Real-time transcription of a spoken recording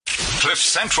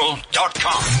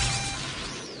CliffCentral.com.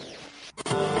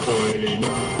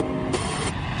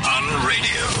 On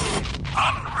radio.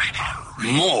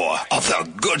 More of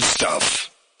the good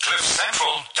stuff.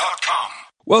 CliffCentral.com.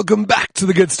 Welcome back to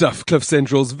the good stuff, Cliff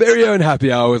Central's very own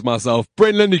happy hour with myself,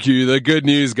 Brent Lindeque, the good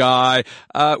news guy.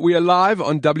 We are live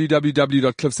on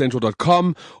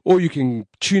www.cliffcentral.com, or you can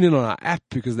tune in on our app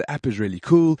because the app is really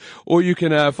cool, or you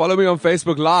can follow me on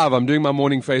Facebook Live. I'm doing my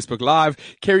morning Facebook Live.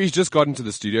 Kerry's just got into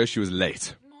the studio. She was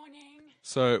late. Morning.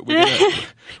 So we're gonna,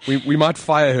 we might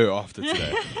fire her after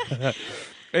today.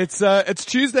 It's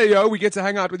Tuesday, yo. We get to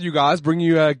hang out with you guys, bring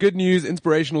you good news,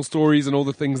 inspirational stories, and all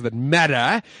the things that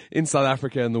matter in South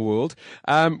Africa and the world.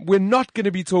 We're not going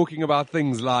to be talking about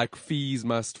things like fees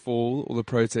must fall or the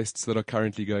protests that are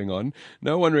currently going on.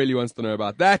 No one really wants to know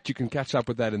about that. You can catch up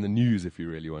with that in the news if you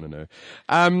really want to know.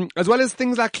 As well as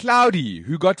things like Cloudy,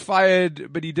 who got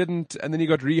fired, but he didn't, and then he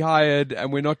got rehired,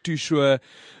 and we're not too sure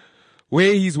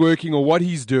where he's working or what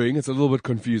he's doing. It's a little bit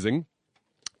confusing.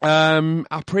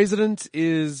 Our president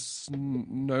is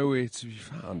nowhere to be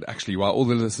found, actually, while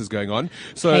all of this is going on.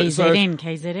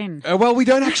 KZN. Well, we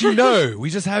don't actually know.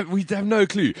 We have no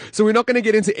clue. So we're not going to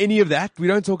get into any of that. We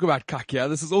don't talk about Kakia.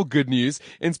 This is all good news,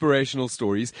 inspirational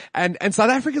stories. And South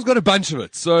Africa's got a bunch of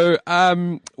it. So,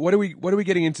 what are we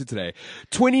getting into today?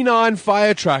 29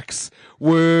 fire trucks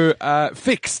were,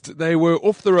 fixed. They were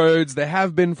off the roads. They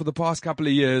have been for the past couple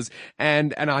of years.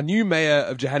 And our new mayor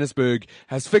of Johannesburg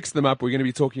has fixed them up. We're going to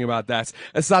be talking about that.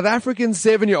 A South African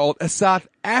 7-year-old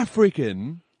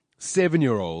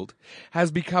has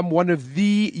become one of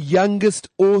the youngest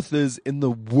authors in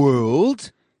the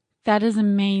world. That is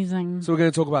amazing. So we're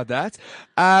going to talk about that.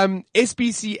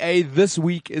 SPCA this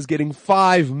week is getting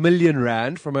 5 million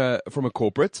rand from a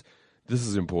corporate. This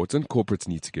is important. Corporates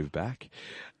need to give back.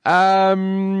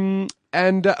 The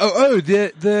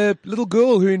little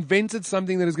girl who invented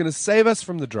something that is going to save us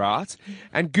from the drought,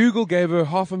 and Google gave her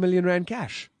 500,000 rand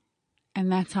cash. And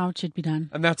that's how it should be done.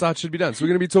 So we're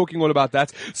going to be talking all about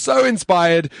that. So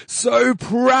inspired, so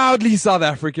proudly South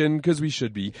African, because we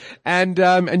should be. And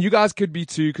you guys could be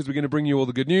too, because we're going to bring you all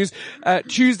the good news.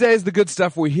 Tuesday is the good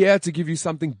stuff. We're here to give you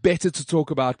something better to talk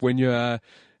about when you're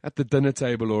at the dinner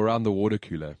table or around the water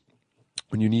cooler,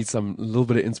 when you need a little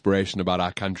bit of inspiration about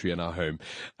our country and our home.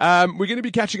 We're going to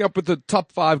be catching up with the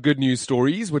top 5 good news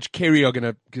stories, which Kerry is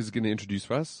going to introduce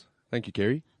for us. Thank you,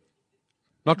 Kerry.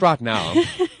 Not right now.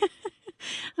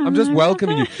 I'm just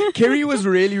welcoming you. Kerry was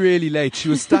really, really late. She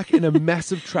was stuck in a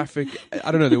massive traffic.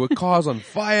 I don't know. There were cars on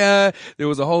fire. There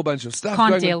was a whole bunch of stuff.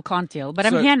 Can't deal. But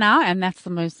I'm here now, and that's the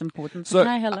most important. So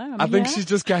hi, hello. I think she's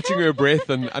just catching her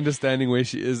breath and understanding where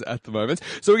she is at the moment.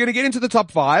 So we're going to get into the top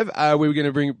 5. Where we're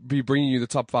going to be bringing you the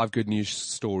top 5 good news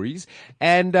stories,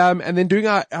 and then doing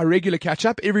our regular catch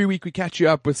up. Every week we catch you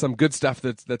up with some good stuff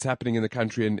that's happening in the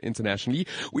country and internationally.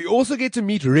 We also get to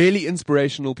meet really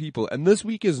inspirational people, and this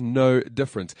week is no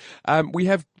different. We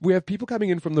have people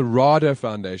coming in from the RADA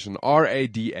Foundation,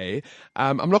 RADA.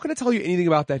 I'm not going to tell you anything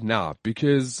about that now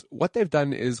because what they've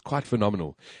done is quite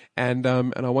phenomenal. And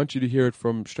I want you to hear it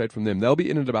straight from them. They'll be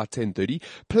in at about 10:30.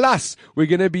 Plus, we're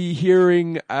going to be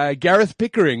hearing, Gareth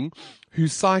Pickering, who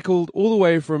cycled all the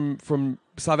way from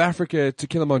South Africa to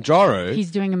Kilimanjaro.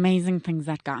 He's doing amazing things,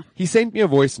 that guy. He sent me a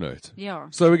voice note. Yeah.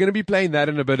 So we're going to be playing that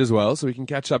in a bit as well, so we can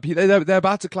catch up. They're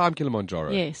about to climb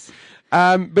Kilimanjaro. Yes.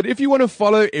 But if you want to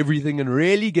follow everything and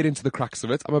really get into the crux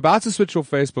of it, I'm about to switch off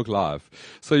Facebook Live.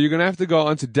 So you're going to have to go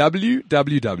on to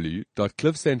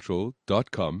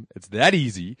www.cliffcentral.com. It's that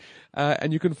easy.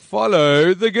 And you can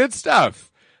follow the good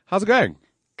stuff. How's it going?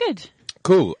 Good.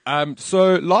 Cool.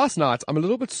 So last night, I'm a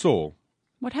little bit sore.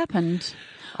 What happened?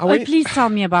 Please tell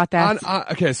me about that.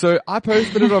 Okay, so I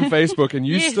posted it on Facebook and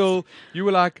Yes. you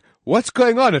were like, what's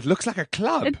going on? It looks like a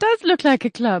club. It does look like a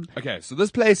club. Okay, so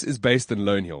this place is based in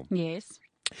Lone Hill. Yes.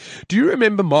 Do you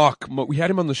remember Mark? We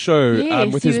had him on the show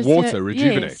Yes, with he his was, water,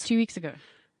 Rejuvenate. Yes, 2 weeks ago.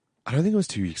 I don't think it was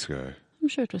 2 weeks ago. I'm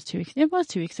sure it was 2 weeks. It was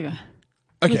 2 weeks ago.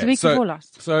 It was Okay, the week before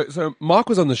last. So Mark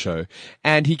was on the show,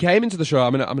 and he came into the show.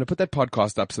 I'm gonna put that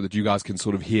podcast up so that you guys can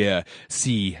sort of hear,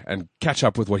 see, and catch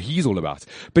up with what he's all about.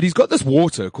 But he's got this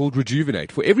water called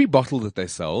Rejuvenate. For every bottle that they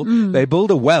sell, they build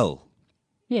a well.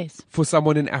 Yes. For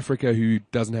someone in Africa who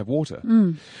doesn't have water,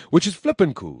 which is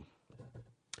flippin' cool.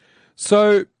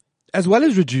 So, as well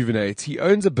as Rejuvenate, he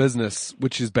owns a business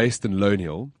which is based in Lone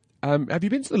Hill. Have you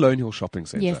been to the Lone Hill shopping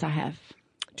center? Yes, I have.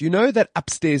 Do you know that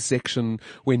upstairs section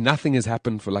where nothing has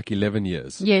happened for like 11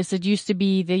 years? Yes, there used to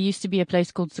be a place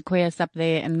called Sequoias up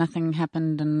there and nothing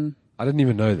happened and... I didn't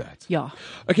even know that. Yeah.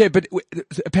 Okay, but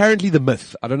apparently the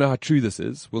myth, I don't know how true this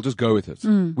is, we'll just go with it.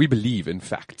 We believe in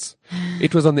facts.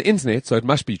 It was on the internet, so it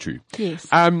must be true. Yes.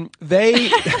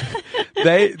 They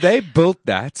they built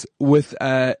that with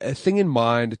a thing in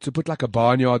mind to put like a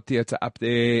barnyard theater up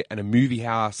there and a movie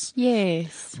house.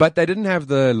 Yes. But they didn't have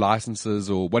the licenses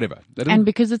or whatever. They didn't, And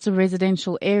because it's a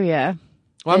residential area,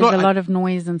 Well, I'm there's not- a lot of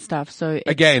noise and stuff. So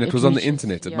again, it was on the reaches-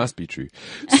 internet. It yeah. must be true.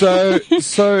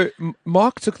 So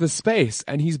Mark took the space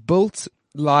and he's built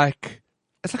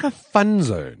it's like a fun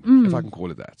zone, if I can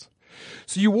call it that.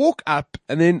 So you walk up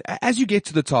and then as you get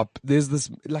to the top, there's this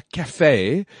like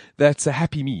cafe that's a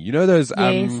Happy Me. You know those,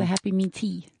 Yes, a Happy Me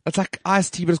tea. it's like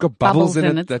iced tea, but it's got bubbles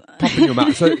in it that pop in your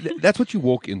mouth. So that's what you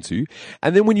walk into.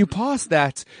 And then when you pass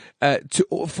that,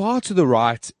 far to the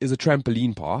right is a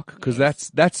trampoline park because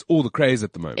that's all the craze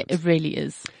at the moment. It really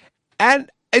is. And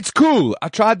it's cool. I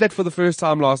tried that for the first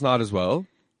time last night as well.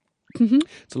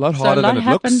 It's a lot So a harder lot than it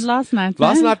happened looks. last night.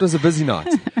 Last huh? night was a busy night.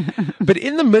 But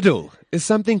in the middle is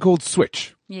something called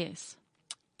Switch. Yes.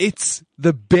 It's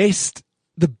the best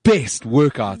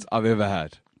workout I've ever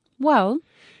had. Well,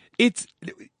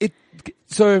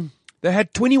 So they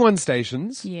had 21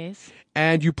 stations. yes.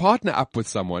 And you partner up with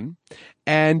someone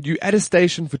and you at a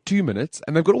station for 2 minutes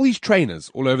and they've got all these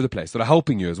trainers all over the place that are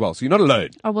helping you as well. So you're not alone.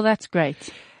 Oh, well, that's great.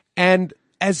 And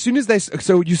as soon as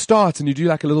so you start and you do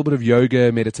like a little bit of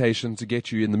yoga meditation to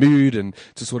get you in the mood and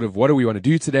to sort of what do we want to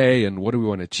do today and what do we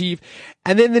want to achieve.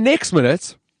 And then the next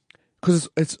minute, because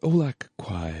it's all like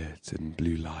quiet and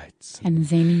blue lights And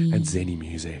zenny. and zenny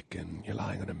music and you're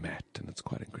lying on a mat and it's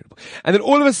quite incredible. And then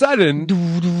all of a sudden,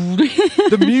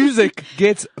 the music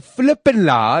gets flippin'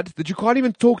 loud that you can't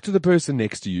even talk to the person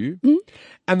next to you.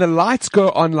 And the lights go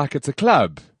on like it's a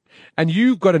club. And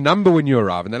you've got a number when you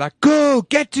arrive and they're like, go,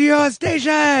 get to your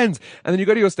stations. And then you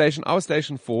go to your station. I was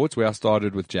station 4. It's where I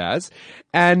started with jazz.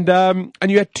 And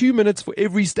you had 2 minutes for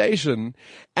every station.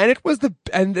 And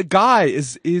the guy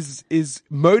is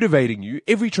motivating you.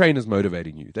 Every trainer's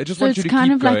motivating you. They just So want you it's to kind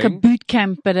keep of going. like a boot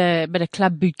camp, but a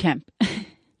club boot camp.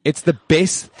 It's the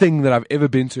best thing that I've ever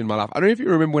been to in my life. I don't know if you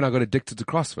remember when I got addicted to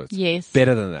CrossFit. Yes.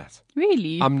 Better than that.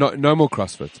 Really? I'm no more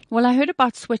CrossFit. Well, I heard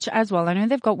about Switch as well. I know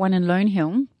they've got one in Lone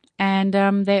Hill, and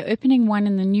they're opening one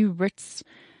in the new Ritz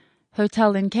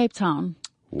Hotel in Cape Town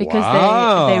because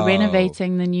Wow. they're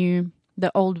renovating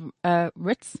the old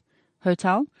Ritz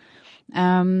Hotel.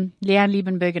 Leanne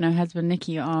Liebenberg and her husband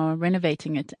Nikki are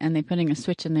renovating it, and they're putting a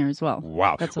Switch in there as well.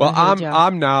 Wow. That's what Well, I heard,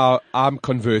 yeah. I'm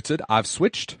converted. I've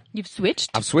switched. You've switched.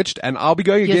 And I'll be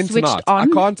going You're again switched tonight.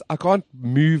 on? I can't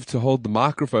move to hold the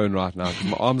microphone right now because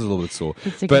my arm's a little bit sore.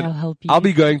 It's okay, But I'll help you. I'll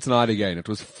be going tonight again. It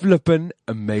was flippin'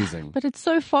 amazing. But it's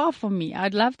so far from me.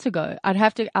 I'd love to go.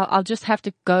 I'll just have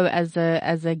to go as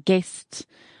a guest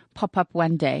pop up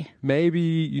one day. Maybe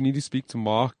you need to speak to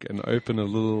Mark and open a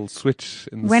little switch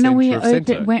in the When are we center of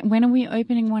Centre. when are we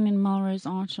opening one in Melrose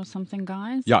Arch or something,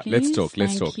 guys? Yeah, Please? let's talk.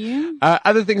 Thank you.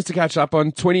 Other things to catch up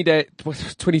on. 22 days,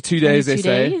 22 they say.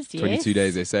 days, 22 yes.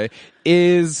 days, they say.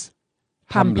 Is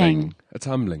Pumping. humbling. It's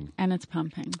humbling. And it's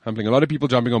pumping. Humbling. A lot of people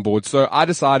jumping on board. So I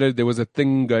decided there was a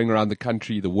thing going around the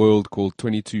country, the world, called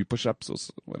 22 push-ups or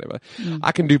whatever.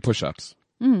 I can do push-ups.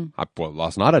 Well,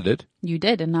 last night I did. You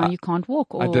did, and now you can't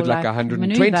walk. Or I did like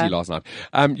 120 maneuver. last night.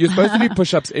 You're supposed to do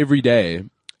push-ups every day.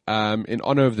 In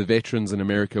honor of the veterans in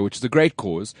America, which is a great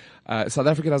cause. South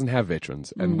Africa doesn't have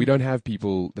veterans, and we don't have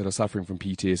people that are suffering from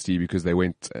PTSD because they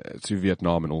went to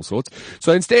Vietnam and all sorts.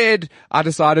 So instead, I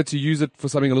decided to use it for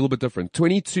something a little bit different.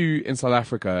 22 in South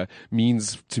Africa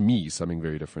means, to me, something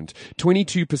very different.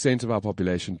 22% of our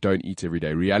population don't eat every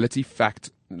day. Reality, fact,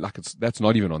 that's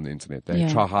not even on the internet. They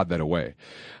try to hide that away.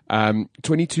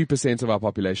 22% of our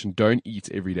population don't eat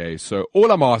every day. So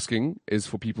all I'm asking is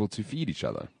for people to feed each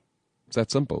other. It's that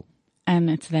simple. And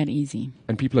it's that easy.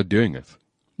 And people are doing it.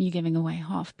 You're giving away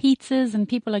half pizzas, and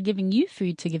people are giving you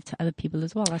food to give to other people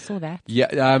as well. I saw that. Yeah,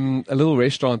 a little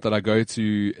restaurant that I go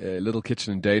to, a little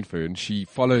kitchen in Dainford, and she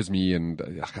follows me, and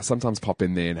I sometimes pop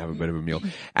in there and have a bit of a meal.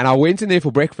 And I went in there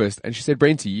for breakfast, and she said,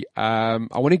 Brenty, I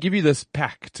want to give you this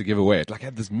pack to give away. It like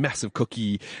had this massive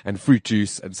cookie and fruit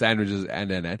juice and sandwiches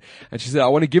and she said, I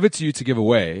want to give it to you to give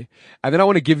away, and then I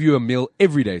want to give you a meal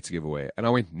every day to give away. And I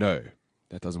went, no,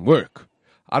 that doesn't work.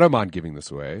 I don't mind giving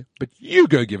this away, but you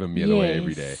go give a meal away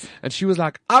every day. And she was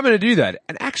like, I'm going to do that.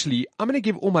 And actually, I'm going to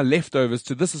give all my leftovers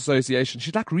to this association.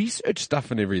 She'd like research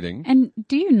stuff and everything. And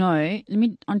do you know,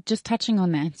 I'm just touching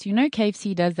on that. So you know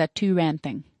KFC does that 2 rand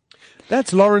thing.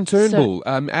 That's Lauren Turnbull,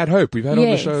 at Hope. We've had on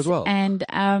the show as well. And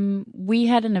we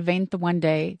had an event the one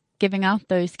day giving out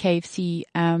those KFC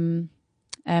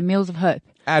Meals of Hope.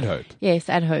 Ad Hope. Yes,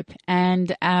 at Hope.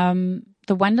 And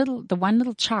the one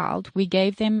little child, we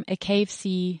gave them a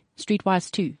KFC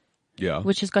Streetwise 2. Yeah.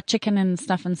 Which has got chicken and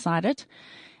stuff inside it.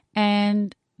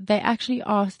 And they actually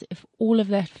asked if all of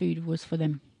that food was for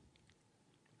them.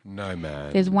 No,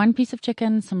 man. There's one piece of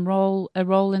chicken, a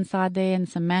roll inside there, and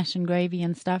some mash and gravy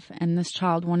and stuff. And this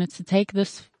child wanted to take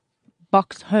this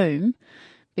box home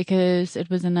because it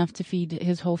was enough to feed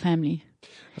his whole family,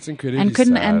 That's incredibly and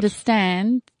couldn't sad.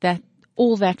 understand that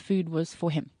all that food was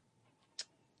for him.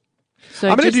 So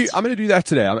I'm gonna do that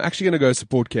today. I'm actually gonna go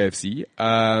support KFC.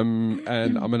 And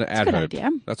I'm gonna add good hope. idea.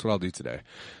 That's what I'll do today.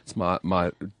 It's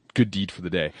my good deed for the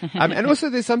day. And also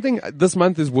there's something this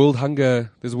month is there's World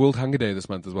Hunger Day this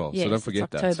month as well. Yes, so don't it's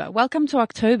forget that. October. Welcome to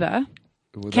October.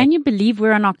 Was Can that- you believe we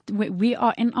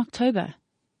are in October?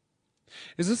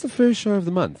 Is this the first show of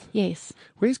the month? Yes.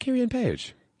 Where's Kerry and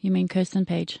Paige? You mean Kirsten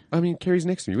Page? I mean, Kerry's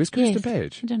next to me. Where's Kirsten Yes.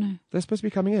 Page? I don't know. They're supposed to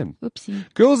be coming in. Oopsie.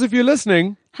 Girls, if you're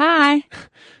listening, Hi.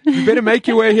 you better make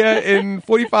your way here in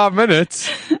 45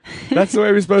 minutes. That's the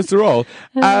way we're supposed to roll.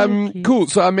 Cool.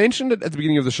 So I mentioned it at the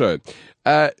beginning of the show.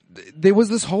 There was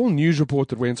this whole news report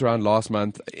that went around last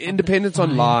month. Independence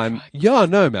Online. Yeah,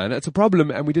 no, man. It's a problem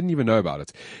and we didn't even know about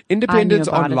it. Independence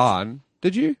about it. Online.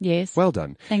 Did you? Yes. Well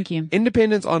done. Thank you.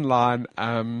 Independence Online,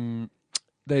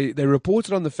 they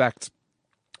reported on the fact,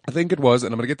 I think it was,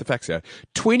 and I'm going to get the facts here,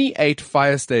 28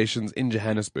 fire stations in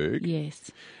Johannesburg.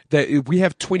 Yes. We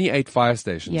have 28 fire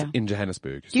stations Yeah. in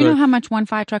Johannesburg. Do you know how much one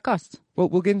fire truck costs? Well,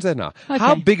 we'll get into that now. Okay.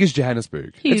 How big is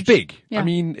Johannesburg? Huge. It's big. Yeah. I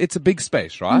mean, it's a big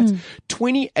space, right?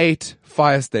 28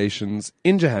 fire stations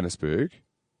in Johannesburg,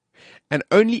 and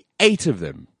only 8 of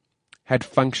them had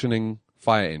functioning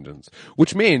fire engines,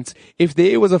 which meant if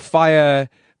there was a fire,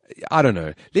 I don't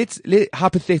know,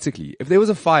 hypothetically, if there was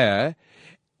a fire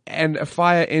and a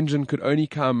fire engine could only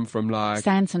come from like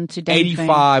Sandton to David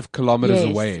 85 kilometers Yes,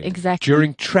 away exactly.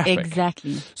 during traffic.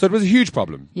 Exactly. So it was a huge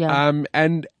problem. Yeah.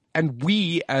 And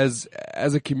we as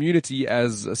a community,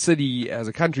 as a city, as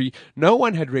a country, no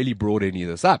one had really brought any of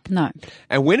this up. No.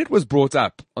 And when it was brought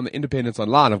up on the Independence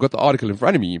Online, I've got the article in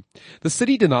front of me, the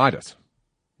city denied it.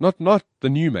 Not the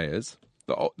new mayors.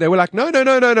 They were like, no,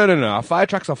 our fire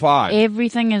trucks are fine.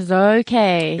 Everything is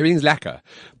okay. Everything's lacquer.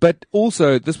 But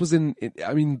also, this was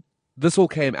this all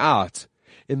came out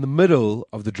in the middle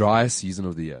of the driest season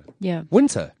of the year. Yeah.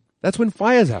 Winter. That's when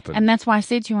fires happen. And that's why I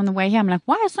said to you on the way here, I'm like,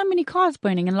 why are so many cars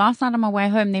burning? And last night on my way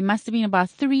home, there must have been about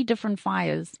 3 different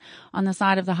fires on the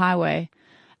side of the highway,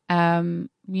 on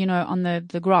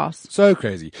the grass. So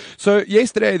crazy. So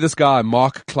yesterday, this guy,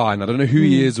 Mark Klein, I don't know who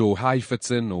he is or how he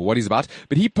fits in or what he's about,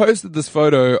 but he posted this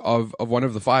photo of one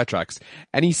of the fire trucks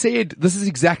and he said, this is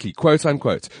exactly, quote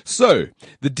unquote. So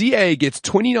the DA gets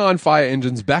 29 fire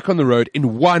engines back on the road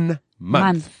in 1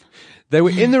 month. They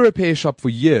were in the repair shop for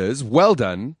years. Well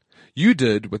done. You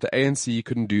did what the ANC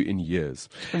couldn't do in years.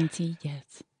 20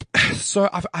 years. So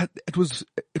it was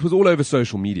all over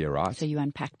social media, right? So you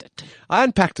unpacked it. I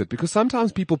unpacked it because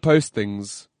sometimes people post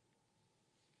things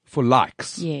for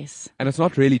likes. Yes. And it's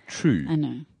not really true, I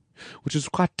know. which is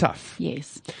quite tough.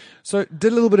 Yes. So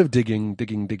did a little bit of digging.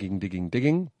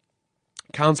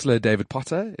 Councillor David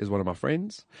Potter is one of my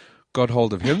friends. Got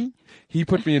hold of him. He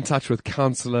put me in touch with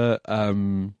Councillor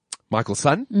Michael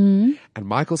Sun. And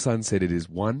Michael Sun said it is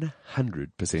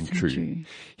 100% true.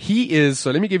 He is,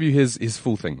 so let me give you his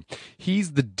full thing.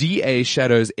 He's the DA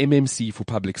Shadows MMC for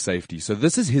public safety. So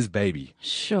this is his baby.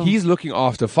 Sure. He's looking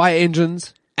after fire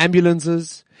engines,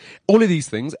 ambulances, all of these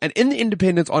things. And in the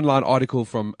Independence Online article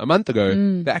from a month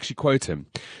ago, they actually quote him.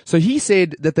 So he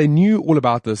said that they knew all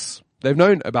about this. They've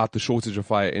known about the shortage of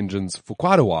fire engines for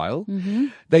quite a while.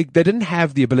 They didn't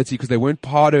have the ability because they weren't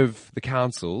part of the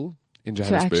council in To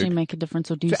Johannesburg. actually make a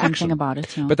difference or do To something action. about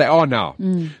it. Yeah. But they are now.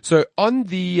 So on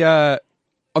the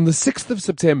 6th of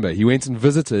September, he went and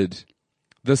visited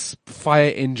this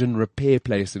fire engine repair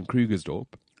place in Krugersdorp,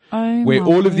 where my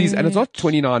all of these, and it's word. not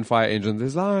 29 fire engines,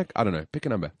 there's like, I don't know, pick a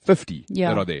number, 50 Yeah.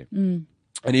 that are there.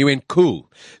 And he went, cool,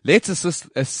 let's assess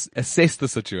the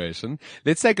situation.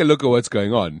 Let's take a look at what's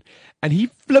going on. And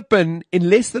he in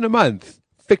less than a month,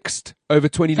 fixed over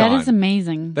 29. That is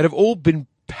amazing. That have all been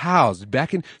housed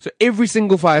back in. So every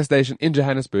single fire station in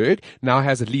Johannesburg now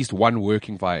has at least one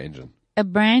working fire engine. A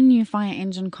brand new fire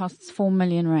engine costs 4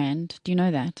 million rand. Do you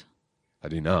know that? I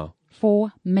do now.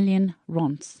 4 million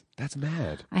rands. That's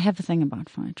mad. I have a thing about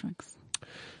fire trucks.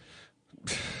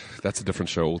 That's a different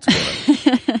show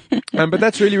altogether. But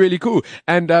that's really, really cool.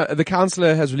 And the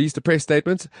councillor has released a press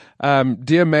statement.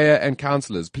 Dear Mayor and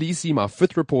councillors, please see my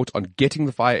 5th report on getting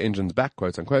the fire engines back,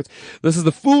 quote unquote. This is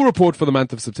the full report for the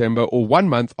month of September, or 1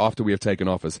 month after we have taken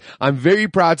office. I'm very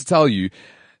proud to tell you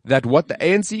that what the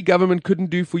ANC government couldn't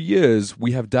do for years,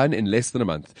 we have done in less than a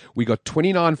month. We got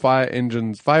 29 fire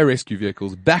engines, fire rescue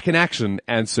vehicles back in action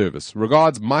and service.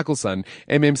 Regards, Michael Sun,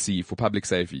 MMC for Public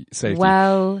Safety.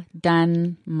 Well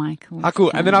done, Michael. How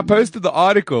cool. And then I posted the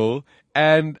article,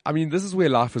 and I mean, this is where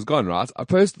life has gone, right? I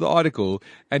posted the article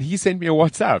and he sent me a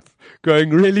WhatsApp going,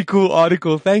 really cool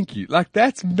article. Thank you. Like,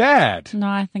 that's mad. No,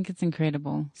 I think it's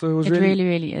incredible. So it was really,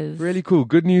 really is. Really cool.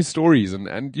 Good news stories.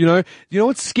 And you know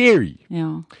what's scary?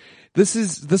 Yeah.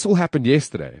 This all happened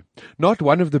yesterday. Not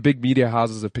one of the big media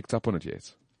houses have picked up on it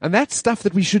yet. And that's stuff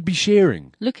that we should be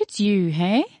sharing. Look at you,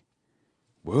 hey?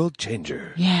 World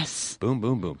changer. Yes. Boom,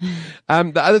 boom, boom.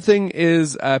 The other thing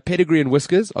is, Pedigree and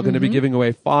Whiskers are going to be giving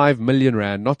away 5 million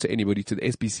rand, not to anybody, to the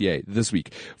SPCA this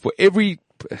week. For every,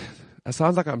 it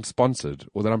sounds like I'm sponsored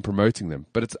or that I'm promoting them,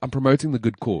 but I'm promoting the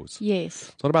good cause. Yes.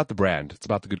 It's not about the brand. It's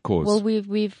about the good cause. Well,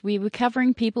 we're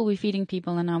covering people, we're feeding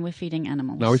people, and now we're feeding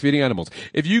animals. Now we're feeding animals.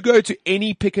 If you go to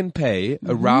any Pick and Pay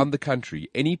around the country,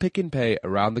 and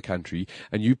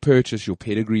you purchase your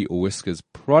Pedigree or Whiskers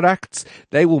products,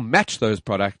 they will match those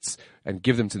products and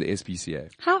give them to the SPCA.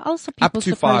 How else are people up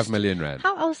to 5 million rand?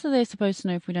 How else are they supposed to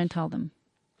know if we don't tell them?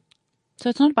 So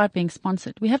it's not about being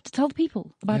sponsored. We have to tell the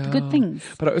people about the good things.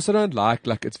 But I also don't like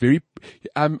it's very,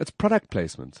 it's product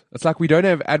placement. It's like we don't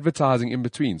have advertising in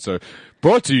between. So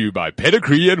brought to you by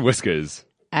Pedigree and Whiskers.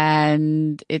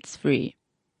 And it's free.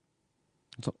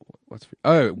 What's free?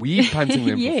 Oh, we punting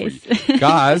them Yes. for free.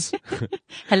 Guys.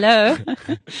 Hello.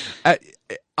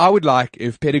 I would like,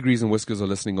 if Pedigrees and Whiskers are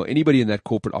listening, or anybody in that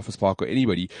corporate office park, or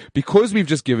anybody, because we've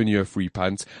just given you a free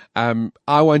punt,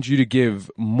 I want you to give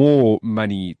more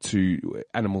money to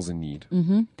animals in need.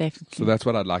 Mm-hmm, definitely. So that's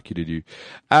what I'd like you to do.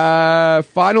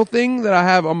 Final thing that I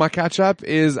have on my catch up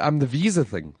is the visa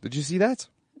thing. Did you see that?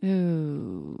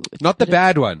 Ooh. Not the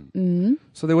bad one. Mm-hmm.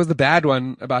 So there was the bad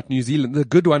one about New Zealand, the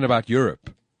good one about Europe.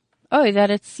 Oh,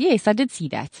 yes, I did see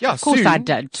that. Yeah, of course I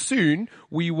did. Soon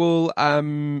we will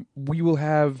not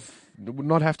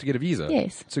have to get a visa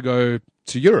to go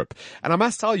to Europe. And I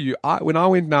must tell you, when I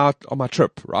went out on my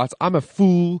trip, right, I'm a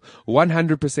full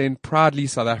 100% proudly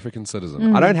South African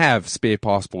citizen. I don't have spare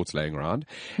passports laying around.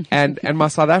 And my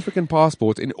South African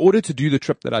passport, in order to do the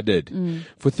trip that I did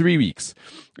for 3 weeks,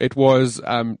 it was,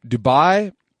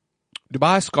 Dubai,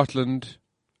 Scotland,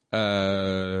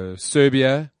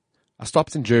 Serbia. I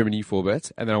stopped in Germany for a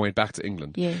bit, and then I went back to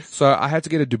England. Yes. So I had to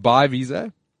get a Dubai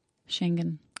visa.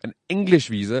 Schengen. An English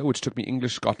visa, which took me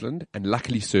English Scotland, and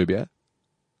luckily Serbia,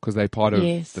 because they're part of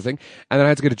the thing. And then I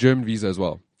had to get a German visa as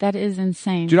well. That is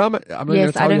insane. Do you know I'm not going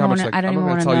to tell you how much that cost I don't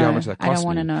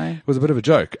want to know. It was a bit of a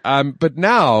joke. But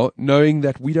now, knowing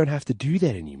that we don't have to do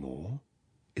that anymore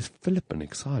is flippin'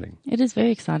 exciting. It is very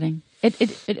exciting.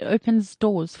 It opens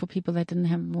doors for people that didn't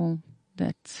have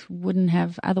that wouldn't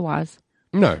have otherwise.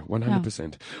 No,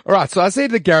 100%. All right. So I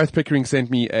said that Gareth Pickering sent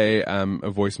me a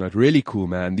voice note. Really cool,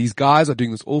 man. These guys are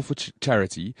doing this all for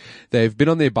charity. They've been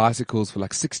on their bicycles for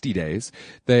like 60 days.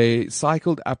 They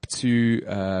cycled up to,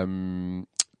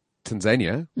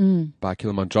 Tanzania by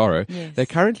Kilimanjaro. Yes. They're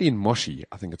currently in Moshi,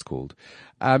 I think it's called.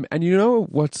 And you know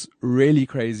what's really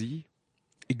crazy?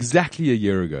 Exactly a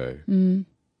year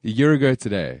ago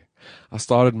today, I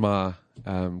started my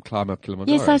climb up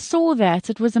Kilimanjaro. Yes, I saw that.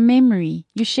 It was a memory.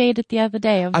 You shared it the other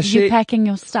day of you packing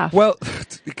your stuff. Well,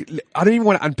 I don't even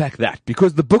want to unpack that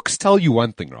because the books tell you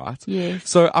one thing, right? Yes.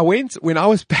 So I went, when I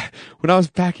was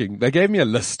packing, they gave me a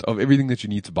list of everything that you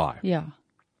need to buy. Yeah.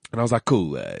 And I was like,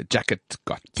 cool, jacket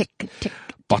got, tick, tick.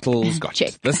 Bottles got,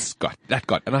 check. This got, that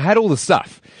got, and I had all the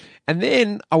stuff. And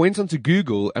then I went onto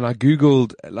Google and I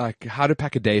Googled like how to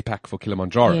pack a day pack for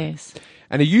Kilimanjaro. Yes.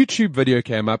 And a YouTube video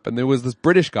came up and there was this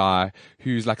British guy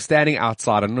who's like standing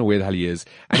outside. I don't know where the hell he is.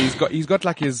 And he's got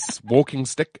like his walking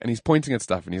stick and he's pointing at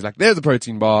stuff and he's like, there's a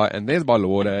protein bar and there's a bottle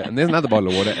of water and there's another bottle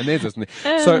of water and there's this. And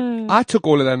so I took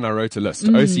all of that and I wrote a list,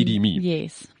 OCD me.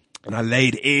 Yes. And I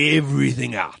laid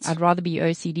everything out. I'd rather be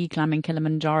OCD climbing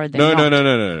Kilimanjaro than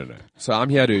No. So I'm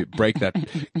here to break that.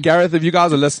 Gareth, if you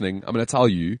guys are listening, I'm going to tell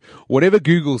you, whatever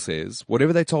Google says,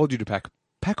 whatever they told you to pack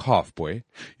half, boy.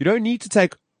 You don't need to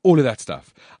take all of that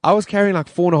stuff. I was carrying like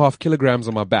 4.5 kilograms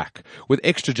on my back with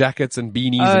extra jackets and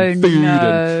beanies and food.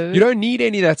 No. And you don't need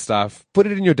any of that stuff. Put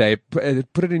it in your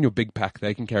put it in your big pack.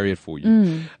 They can carry it for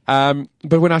you. But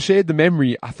when I shared the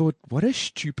memory, I thought, what a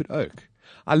stupid oak.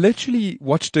 I literally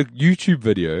watched a YouTube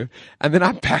video and then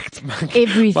I packed my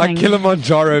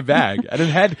Kilimanjaro bag and I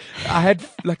had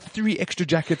like 3 extra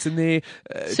jackets in there.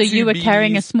 So you were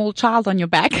carrying a small child on your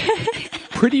back?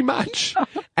 Pretty much.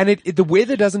 And the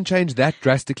weather doesn't change that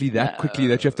drastically, that quickly,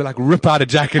 that you have to like rip out a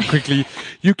jacket quickly.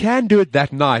 You can do it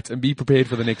that night and be prepared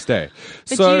for the next day.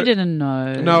 But so, you didn't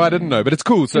know. No, I didn't know, but it's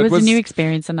cool. So it was a new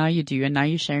experience, and now you do, and now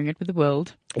you're sharing it with the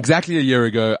world. Exactly a year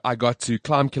ago, I got to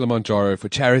climb Kilimanjaro for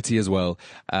charity as well.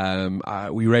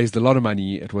 We raised a lot of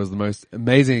money. It was the most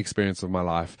amazing experience of my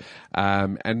life.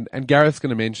 And Gareth's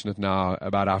going to mention it now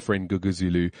about our friend Gugu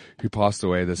Zulu, who passed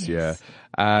away this year.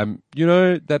 You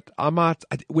know, that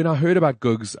when I heard about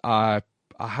Gugs, I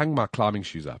hung my climbing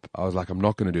shoes up. I was like, I'm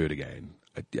not going to do it again.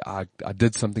 I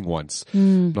did something once.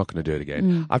 I'm not going to do it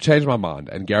again. I've changed my mind,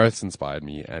 and Gareth's inspired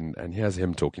me, and here's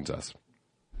him talking to us.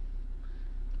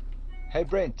 Hey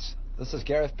Brent, this is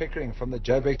Gareth Pickering from the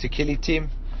Joburg to Kili team.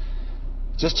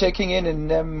 Just checking in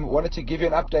and wanted to give you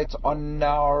an update on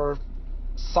our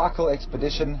cycle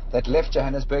expedition that left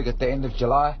Johannesburg at the end of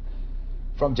July.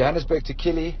 From Johannesburg to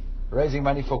Kili, raising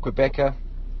money for Quebecer.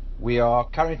 We are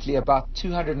currently about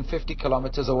 250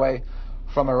 kilometers away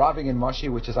from arriving in Moshi,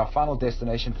 which is our final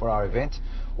destination for our event,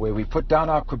 where we put down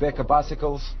our Quebecer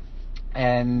bicycles,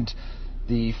 and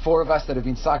the four of us that have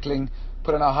been cycling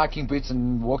put on our hiking boots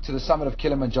and walk to the summit of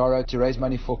Kilimanjaro to raise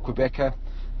money for Quebecer,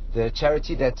 the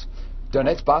charity that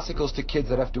donates bicycles to kids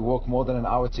that have to walk more than an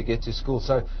hour to get to school.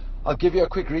 So I'll give you a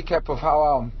quick recap of how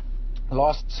our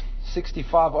last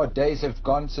 65 odd days have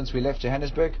gone since we left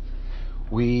Johannesburg.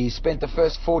 We spent the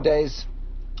first 4 days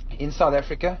in South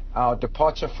Africa. Our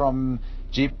departure from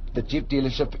the Jeep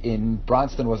dealership in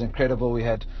Bryanston was incredible. We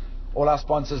had all our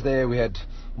sponsors there. We had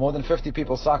more than 50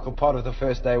 people cycle part of the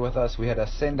first day with us. We had a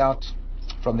send out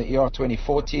from the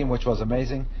ER24 team, which was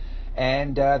amazing,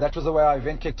 and that was the way our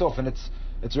event kicked off. And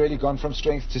it's really gone from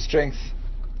strength to strength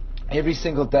every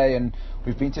single day, and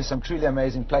we've been to some truly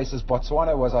amazing places.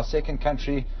 Botswana was our second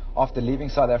country after leaving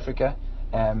South Africa.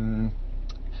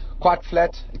 Quite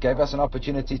flat. It gave us an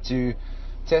opportunity to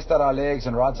test out our legs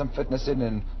and ride some fitness in,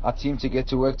 and our team to get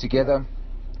to work together.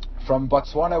 From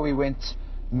Botswana we went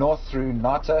north through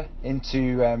Nata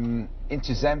into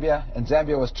Zambia, and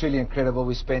Zambia was truly incredible.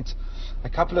 We spent a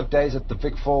couple of days at the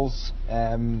Vic Falls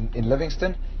in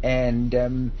Livingstone, and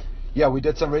we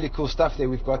did some really cool stuff there.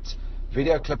 We've got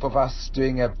video clip of us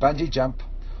doing a bungee jump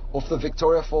off the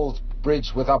Victoria Falls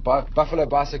bridge with our buffalo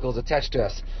bicycles attached to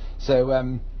us.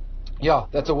 So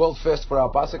that's a world first for our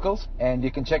bicycles, and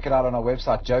you can check it out on our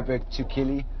website,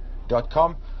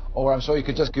 joburg2kili.com, or I'm sure you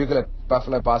could just Google it,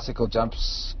 buffalo bicycle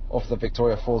jumps off the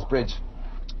Victoria Falls bridge.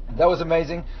 That was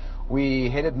amazing. We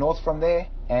headed north from there,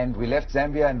 and we left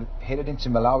Zambia and headed into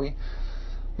Malawi.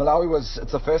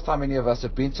 It's the first time any of us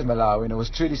have been to Malawi, and it was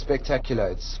truly spectacular.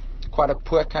 It's quite a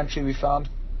poor country we found,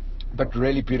 but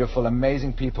really beautiful,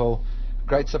 amazing people,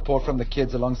 great support from the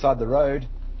kids alongside the road.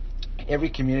 Every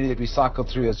community that we cycled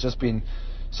through has just been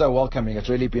so welcoming. It's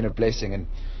really been a blessing, and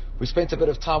we spent a bit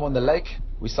of time on the lake.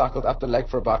 We cycled up the lake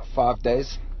for about 5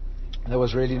 days. That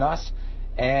was really nice.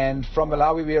 And from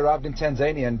Malawi we arrived in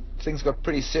Tanzania, and things got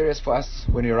pretty serious for us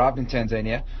when we arrived in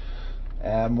Tanzania.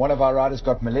 One of our riders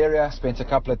got malaria, spent a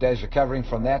couple of days recovering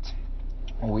from that.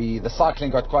 The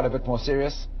cycling got quite a bit more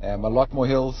serious, a lot more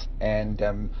hills,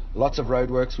 and lots of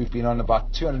roadworks. We've been on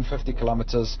about 250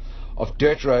 kilometers of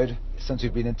dirt road since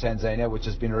we've been in Tanzania, which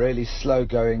has been really slow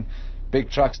going, big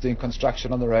trucks doing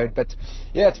construction on the road. But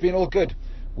yeah, it's been all good.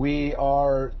 We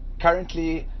are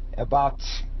currently about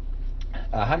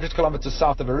 100 kilometers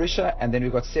south of Arusha, and then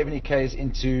we've got 70 k's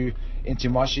into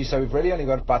Moshi. So we've really only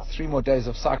got about 3 more days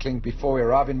of cycling before we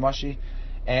arrive in Moshi.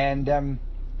 And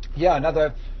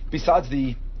besides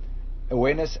the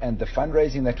awareness and the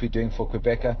fundraising that we're doing for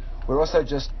Quebecer, we're also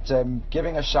just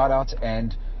giving a shout out,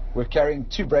 and we're carrying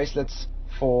 2 bracelets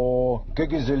for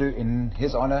Gugu Zulu in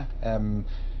his honor.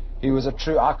 He was a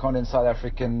true icon in South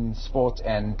African sport,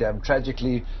 and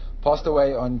tragically passed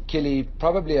away on Kili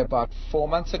probably about 4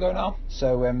 months ago now.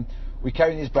 So we're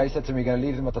carrying these bracelets, and we're going to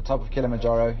leave them at the top of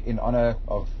Kilimanjaro in honor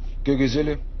of Gugu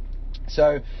Zulu.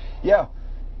 So yeah,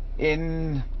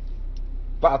 in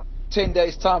about 10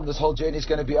 days time this whole journey is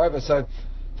going to be over. So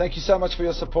thank you so much for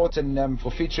your support and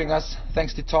for featuring us.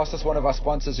 Thanks to Tarsus, one of our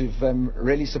sponsors, who've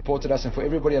really supported us, and for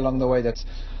everybody along the way that's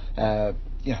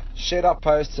shared our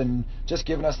posts and just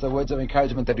given us the words of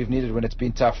encouragement that we've needed when it's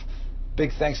been tough.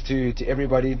 Big thanks to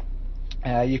everybody.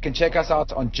 You can check us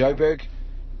out on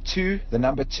Joburg2, the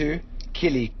number 2,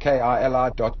 Kili,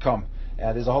 KILI.com.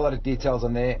 There's a whole lot of details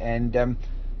on there, and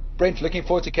Brent, looking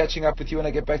forward to catching up with you when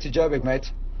I get back to Joburg,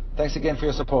 mate. Thanks again for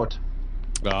your support.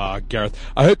 Gareth,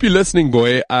 I hope you're listening,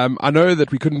 boy. I know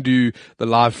that we couldn't do the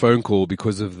live phone call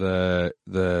because of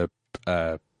the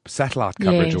satellite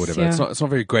coverage Yes, or whatever. yeah. It's not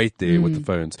very great there with the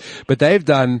phones. But they've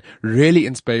done really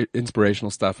inspirational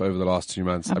stuff over the last 2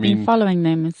 months. I've been following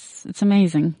them. It's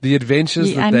amazing. The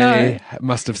adventures Yeah, I that they know.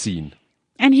 must have seen.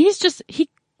 And he's just, he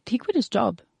quit his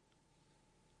job.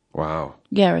 Wow.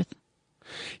 Gareth.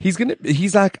 He's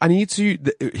like, I need to,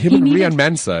 him He and needed- Rian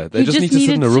Mansa, they he just need to sit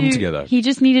in needed a room to- together. He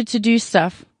just needed to do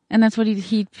stuff. And that's what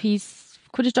he's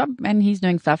quit his job and he's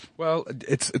doing stuff. Well,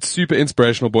 it's super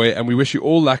inspirational, boy, and we wish you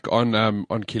all luck on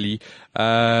Kili.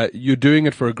 You're doing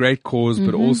it for a great cause,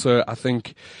 but also I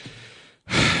think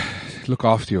look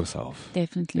after yourself.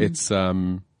 Definitely. It's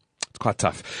quite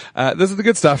tough. This is the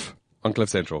good stuff on Cliff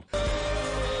Central.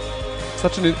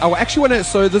 I actually want to.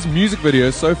 So this music video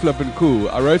is so flippin' cool.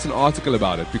 I wrote an article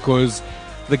about it because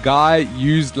the guy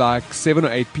used like 7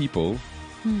 or 8 people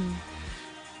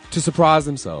to surprise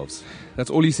themselves. That's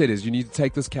all he said is you need to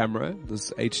take this camera,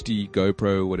 this HD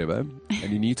GoPro, whatever,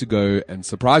 and you need to go and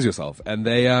surprise yourself. And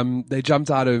they jumped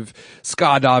out of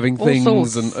skydiving All things,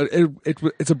 sorts. and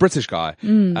it's a British guy.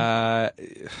 I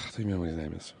don't remember what his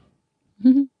name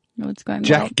is. What's going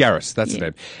Jack well? Garris, that's his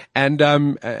Yeah.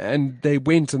 name. And they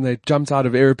went and they jumped out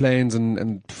of airplanes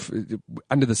and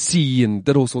under the sea and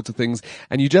did all sorts of things.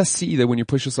 And you just see that when you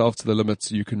push yourself to the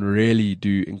limits, you can really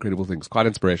do incredible things. Quite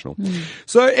inspirational.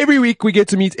 So every week we get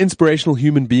to meet inspirational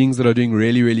human beings that are doing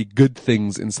really, really good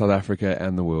things in South Africa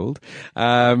and the world.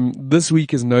 This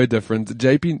week is no different.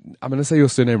 JP, I'm going to say your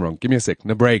surname wrong. Give me a sec.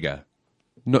 Nobrega.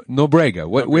 Nobrega.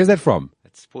 Where's that from?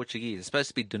 It's Portuguese. It's supposed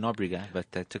to be de Nóbrega,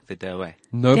 but they took the day away.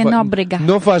 No Nobrega.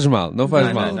 No faz mal. No faz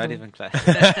No, mal. not even close.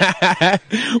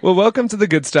 Well, welcome to the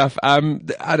good stuff.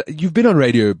 You've been on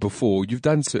radio before. You've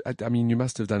done you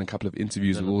must have done a couple of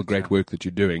interviews with all the great work that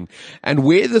you're doing. And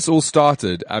where this all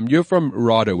started, you're from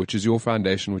RADA, which is your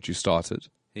foundation, which you started.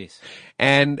 Yes.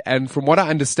 And from what I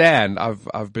understand,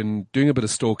 I've been doing a bit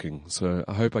of stalking, so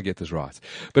I hope I get this right.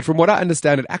 But from what I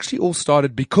understand, it actually all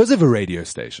started because of a radio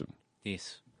station.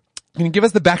 Yes. Can you give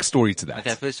us the backstory to that?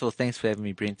 Okay, first of all, thanks for having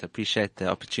me, Brent. I appreciate the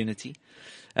opportunity.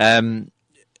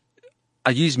 I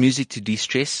use music to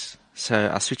de-stress,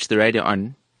 so I switched the radio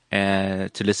on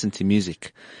to listen to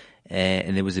music,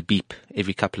 and there was a beep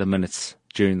every couple of minutes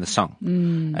during the song,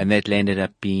 and that ended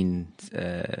up being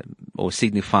or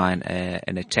signifying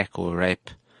an attack or a rape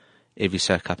every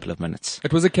so couple of minutes.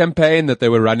 It was a campaign that they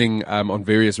were running on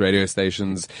various radio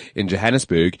stations in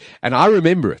Johannesburg, and I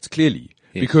remember it clearly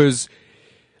because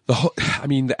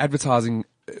the advertising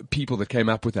people that came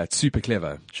up with that, super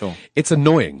clever. Sure. It's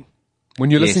annoying. When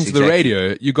you're Yes, listening to the exactly.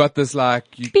 radio, you got this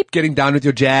you Beep. getting down with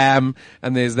your jam,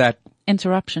 and there's that.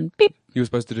 Interruption. Beep, You were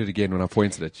supposed to do it again when I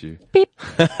pointed at you. beep.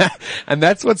 And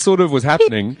that's what sort of was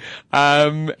happening.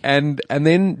 And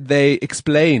then they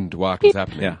explained why it was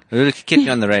happening. Yeah, it really kept me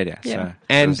on the radio, Yeah. so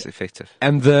And- it was effective.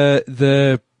 And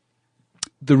the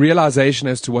realization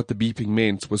as to what the beeping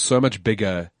meant was so much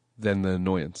bigger than the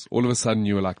annoyance. All of a sudden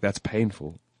you were like, that's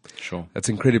painful. Sure. That's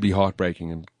incredibly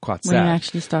heartbreaking and quite When you sad.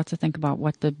 actually start to think about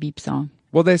what the beeps are.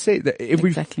 Well, they say that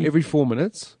Exactly. every 4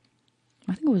 minutes,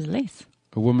 I think it was less.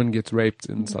 a woman gets raped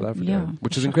in South Africa, Yeah,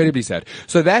 which for is sure. incredibly sad.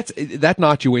 So that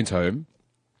night you went home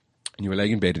and you were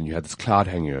laying in bed and you had this cloud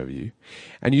hanging over you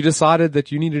and you decided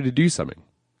that you needed to do something.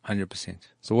 100%.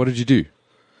 So what did you do?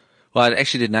 Well, I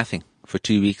actually did nothing for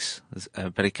 2 weeks, but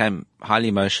it became highly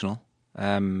emotional.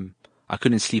 I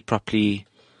couldn't sleep properly.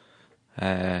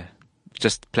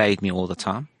 Just plagued me all the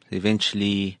time.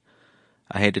 Eventually,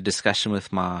 I had a discussion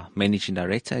with my managing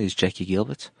director, who's Jackie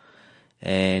Gilbert,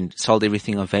 and sold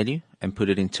everything of value and put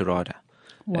it into RADA.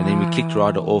 And then we kicked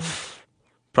RADA off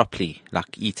properly,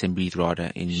 like Eat and Breathe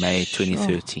RADA in May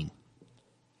 2013.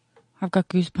 I've got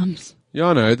goosebumps.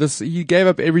 Yeah, no, he gave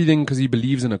up everything because he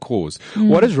believes in a cause.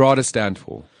 What does RADA stand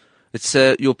for? It's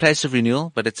your place of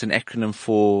renewal, but it's an acronym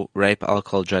for rape,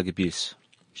 alcohol, drug abuse.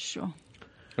 Sure.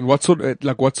 And what sort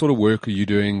of work are you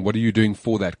doing? What are you doing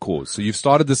for that cause? So you've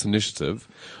started this initiative.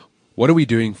 What are we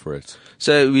doing for it?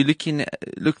 So we're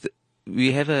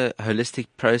we have a holistic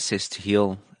process to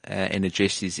heal and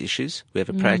address these issues. We have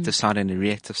a proactive side and a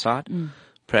reactive side.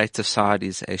 Proactive side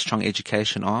is a strong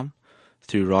education arm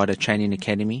through RADA Training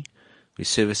Academy. We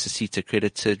service the CETA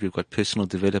accredited. We've got personal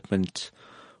development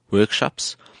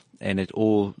workshops, and it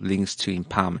all links to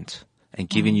empowerment and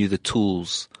giving you the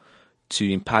tools to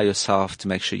empower yourself to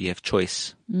make sure you have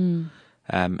choice.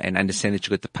 And understand that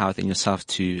you've got the power within yourself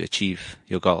to achieve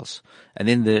your goals. And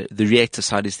then the reactive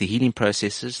side is the healing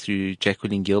processes through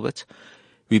Jacqueline Gilbert.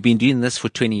 We've been doing this for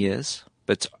 20 years,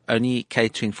 but only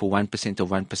catering for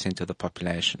 1% of the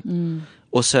population.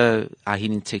 Also, our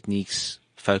healing techniques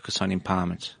focus on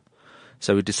empowerment.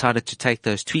 So we decided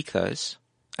to tweak those,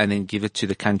 and then give it to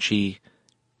the country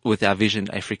with our vision,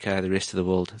 Africa, the rest of the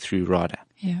world through RADA.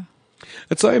 Yeah.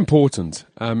 It's so important.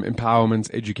 Empowerment,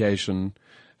 education,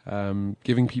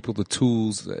 giving people the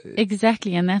tools.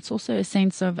 Exactly. And that's also a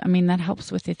sense of, that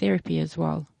helps with their therapy as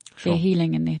well. Sure. Their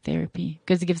healing and their therapy,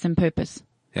 because it gives them purpose.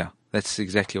 Yeah, that's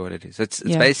exactly what it is. It's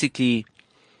Yeah. basically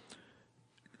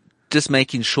just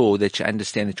making sure that you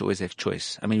understand that you always have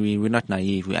choice. We're not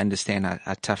naive. We understand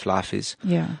how tough life is,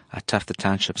 Yeah. how tough the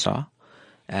townships are.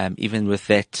 Even with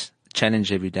that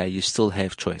challenge every day, you still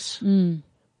have choice.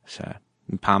 So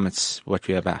empowerment's what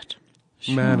we're about.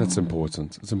 Man, it's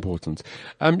important. It's important.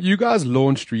 You guys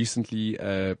launched recently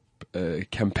a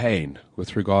campaign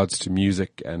with regards to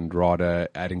music and RADA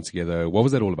adding together. What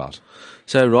was that all about?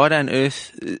 So RADA and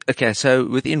Earth. Okay, so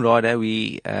within RADA,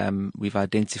 we've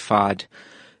identified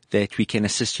that we can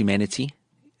assist humanity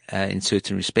in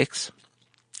certain respects.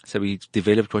 So we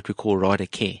developed what we call RADA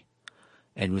Care,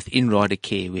 and within RADA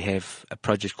Care, we have a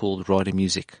project called RADA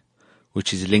Music,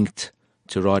 which is linked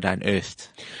to RADA and Earth.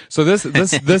 So this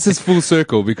is full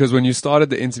circle, because when you started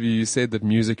the interview, you said that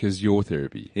music is your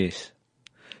therapy. Yes.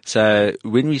 So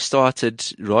when we started,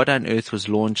 RADA and Earth was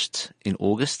launched in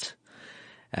August.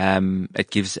 It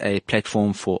gives a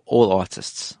platform for all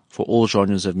artists, for all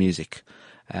genres of music,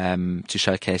 to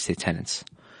showcase their talents.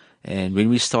 And when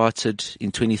we started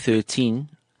in 2013,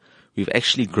 we've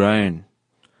actually grown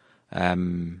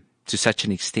to such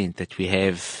an extent that we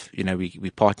have,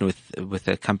 we partner with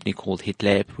a company called Hit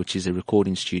Lab, which is a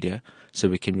recording studio, so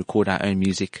we can record our own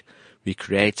music. We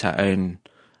create our own,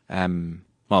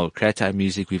 create our own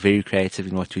music. We're very creative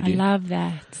in what we do. I love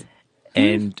that.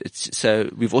 And so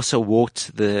we've also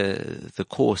walked the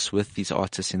course with these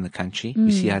artists in the country.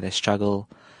 We see how they struggle,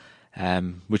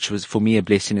 which was for me a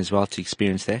blessing as well to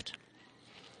experience that.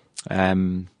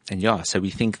 So we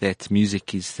think that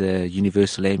music is the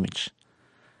universal language.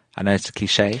 I know it's a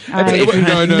cliche. No,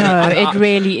 It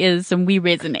really is, and we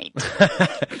resonate.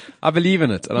 I believe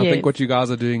in it, and I Yes. think what you guys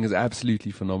are doing is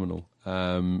absolutely phenomenal.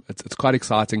 It's quite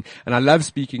exciting, and I love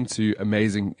speaking to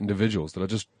amazing individuals that are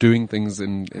just doing things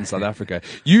in South Africa.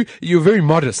 You're very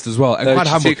modest as well, and No, quite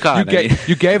it's humble. too kind,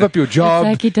 You gave up your job.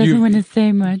 It's like he doesn't want to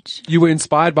say much. You were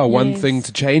inspired by one Yes. thing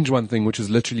to change one thing, which has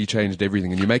literally changed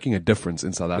everything, and you're making a difference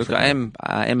in South Look, Africa.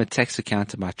 I am a tax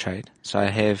accountant by trade, so I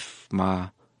have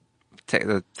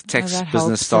the tax that helps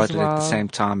business as started at the well. same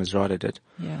time as RADA did.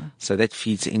 Yeah. So that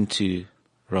feeds into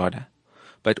RADA.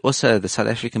 But also the South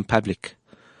African public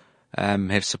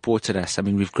have supported us.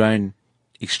 We've grown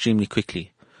extremely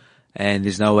quickly, and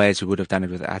there's no ways we would have done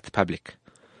it without the public.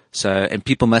 So, and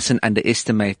people mustn't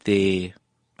underestimate their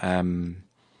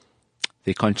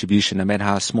contribution, no matter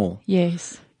how small.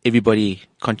 Yes. Everybody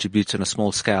contributes on a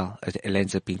small scale. It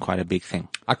ends up being quite a big thing.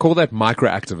 I call that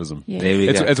microactivism. Yes. There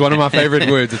we go. It's one of my favorite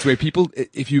words. It's where people,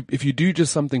 if you do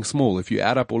just something small, if you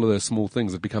add up all of those small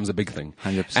things, it becomes a big thing.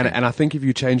 100%. And I think if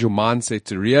you change your mindset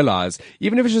to realize,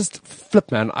 even if it's just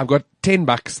flip, man, I've got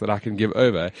 $10 that I can give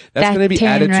over. That's going to be 10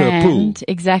 added to a pool. rand,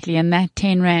 exactly. And that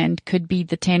 10 rand could be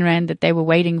the 10 rand that they were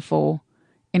waiting for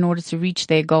in order to reach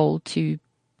their goal to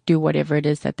do whatever it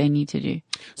is that they need to do.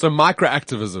 So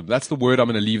microactivism, that's the word I'm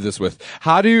going to leave this with.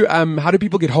 How do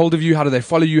people get hold of you? How do they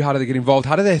follow you? How do they get involved?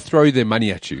 How do they throw their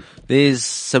money at you?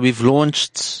 So we've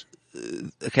launched,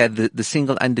 the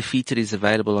single Undefeated is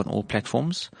available on all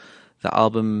platforms. The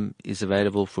album is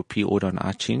available for pre-order on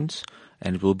iTunes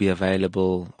and will be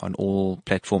available on all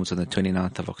platforms on the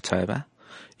 29th of October.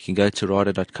 You can go to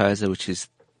rada.coza, which is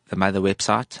the mother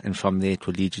website, and from there it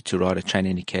will lead you to RADA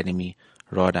Training Academy,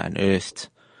 RADA Unearthed,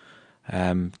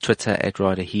 Twitter at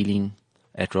RADA Healing,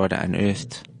 at RADA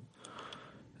Unearthed.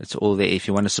 It's all there. If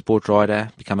you want to support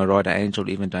RADA, become a RADA Angel,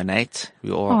 even donate.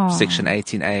 We are Section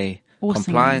 18A Awesome.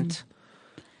 compliant,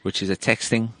 which is a tax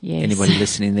thing. Yes. Anybody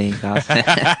listening there, guys?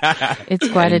 It's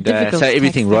quite a difficult So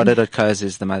everything, tax thing. rada.coza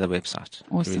is the mother website.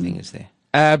 Awesome. Everything is there.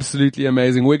 Absolutely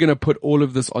amazing. We're going to put all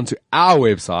of this onto our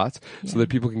website so that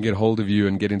people can get hold of you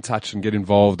and get in touch and get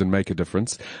involved and make a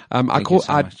difference. I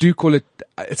much. do call it,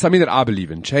 it's something that I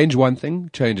believe in. Change one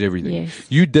thing, change everything. Yes.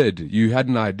 You had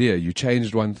an idea, you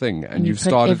changed one thing, and you you've put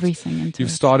started, everything into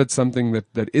you've it. started something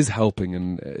that is helping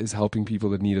and is helping people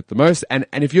that need it the most. And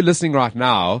if you're listening right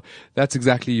now, that's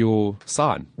exactly your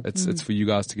sign. It's for you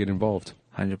guys to get involved.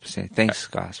 100%. Thanks,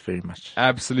 guys, very much.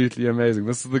 Absolutely amazing.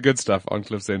 This is the good stuff on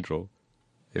Cliff Central.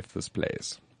 If this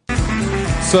plays.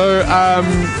 So, our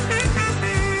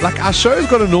show's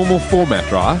got a normal format,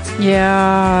 right?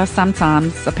 Yeah,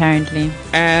 sometimes, apparently.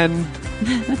 And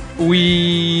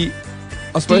we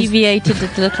are supposed Deviated a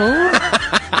little.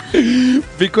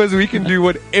 because we can do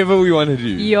whatever we want to do.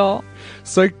 Yeah.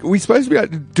 So we're supposed to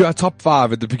do our top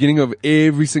 5 at the beginning of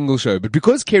every single show, but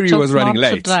because Kerry Till was running not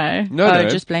late. today. No,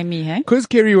 Just blame me, hey? Because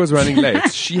Kerry was running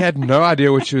late, she had no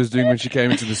idea what she was doing when she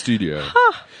came into the studio.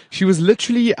 She was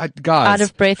literally, guys. Out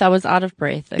of breath. I was out of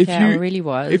breath. Okay, I really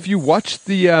was. If you watched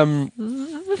the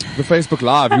Facebook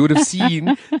Live, you would have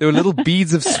seen there were little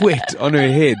beads of sweat on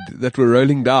her head that were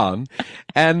rolling down.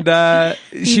 And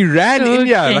she ran in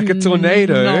here like a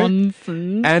tornado.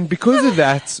 Nonsense. And because of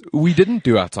that, we didn't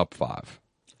do our top 5.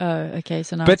 Oh, okay.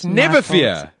 So now But it's my never fault.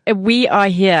 fear. We are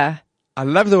here. I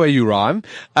love the way you rhyme.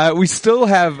 We still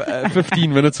have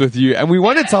 15 minutes with you, and we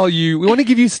want to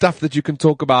give you stuff that you can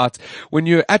talk about when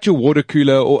you're at your water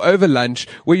cooler or over lunch,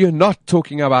 where you're not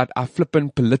talking about our flippin'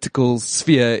 political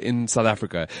sphere in South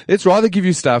Africa. Let's rather give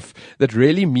you stuff that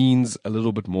really means a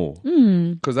little bit more.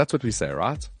 Because that's what we say,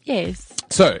 right? Yes.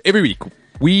 So every week,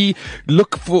 we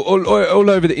look for all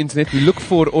over the internet. We look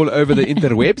for it all over the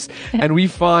interwebs, and we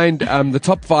find the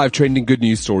top 5 trending good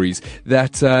news stories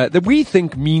that we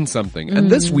think mean something.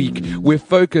 And this week we're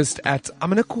focused at,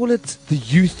 I'm going to call it, the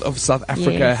youth of South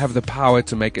Africa Yes. have the power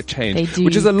to make a They change, do.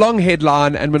 which is a long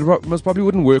headline and most probably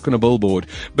wouldn't work on a billboard,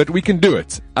 but we can do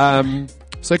it.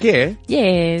 So Care,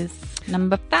 Yes.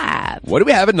 Number 5. what do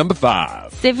we have at number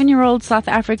 5? 7-year-old South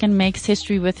African makes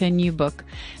history with her new book.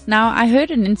 Now, I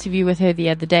heard an interview with her the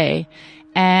other day,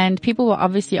 and people were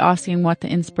obviously asking what the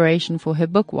inspiration for her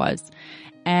book was.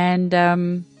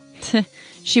 And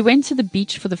she went to the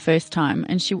beach for the first time,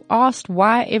 and she asked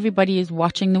why everybody is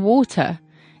watching the water.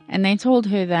 And they told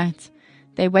her that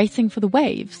they're waiting for the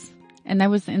waves. And that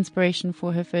was the inspiration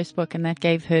for her first book, and that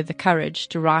gave her the courage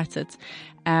to write it.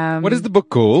 What is the book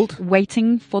called?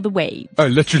 Waiting for the Waves. Oh,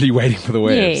 literally waiting for the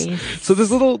waves. Yes. So this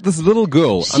little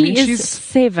girl, She's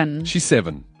 7. She's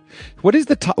 7. What is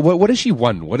what has she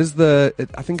won? What is I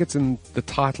think it's in the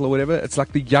title or whatever. It's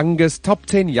like the top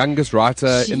 10 youngest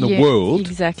writer in the world.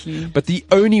 Exactly. But the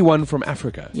only one from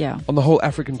Africa. Yeah. On the whole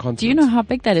African continent. Do you know how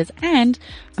big that is? And,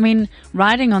 I mean,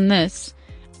 riding on this,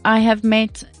 I have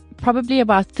met probably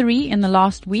about 3 in the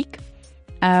last week.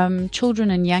 Children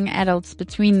and young adults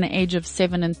between the age of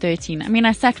 7 and 13. I mean,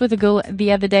 I sat with a girl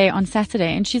the other day on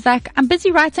Saturday, and she's like, I'm busy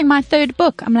writing my 3rd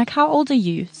book. I'm like, how old are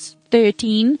you?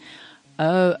 13.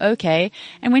 Oh, okay.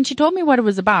 And when she told me what it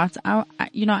was about,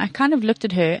 I kind of looked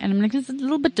at her and I'm like, it's a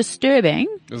little bit disturbing,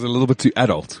 It was a little bit too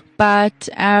adult. but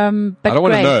I don't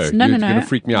want to great. know. No, You're no, no. going to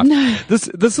freak me out. No.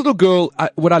 This little girl,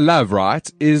 what I love, right,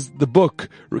 is the book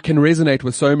can resonate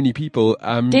with so many people.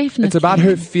 Definitely. It's about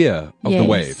her fear of the Yes,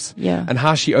 waves. yeah. And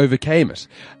how she overcame it.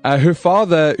 Her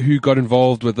father, who got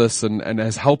involved with this and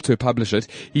has helped her publish it,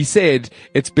 he said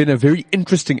it's been a very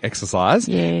interesting exercise.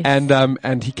 Yes.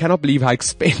 And he cannot believe how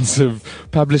expensive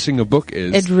publishing a book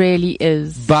is. It really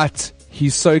is. But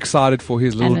he's so excited for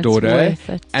his little And it's daughter. worth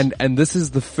it. And this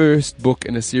is the first book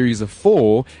in a series of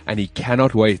 4, and he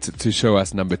cannot wait to show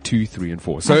us number 2, 3, and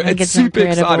 4. So I think it's it's super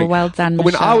incredible. exciting. Well done,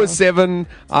 When I was Michelle. 7,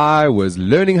 I was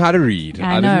learning how to read.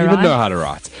 I didn't know, even right? know how to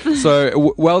write.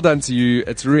 So well done to you.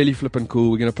 It's really flippin'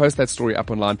 cool. We're going to post that story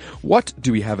up online. What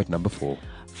do we have at number 4?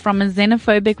 From a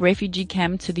xenophobic refugee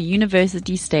camp to the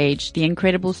university stage, the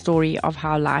incredible story of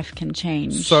how life can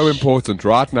change. So important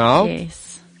right now. Yes.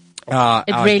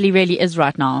 It really, really is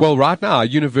right now. Well, right now,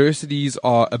 universities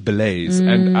are ablaze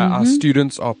and our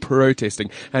students are protesting,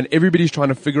 and everybody's trying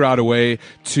to figure out a way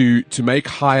to make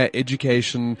higher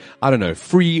education, I don't know,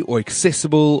 free or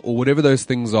accessible or whatever those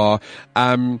things are.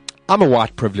 I'm a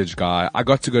white privileged guy. I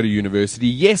got to go to university.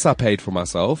 Yes, I paid for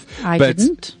myself. I but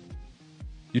didn't.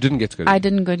 You didn't get to go to I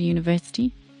didn't go to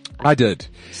university. I did.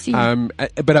 See.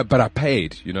 But I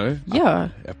paid, you know. Yeah.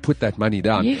 I put that money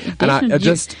down. You, and I definitely.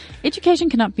 just... Education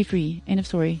cannot be free. End of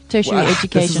story. Tertiary Well,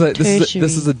 education.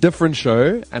 This is a different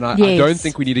show, and I Yes. don't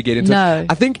think we need to get into No. it.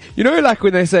 I think, you know, like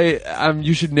when they say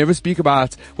you should never speak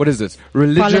about, what is it,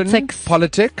 religion,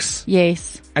 politics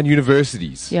Yes. and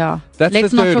universities. Yeah. That's Let's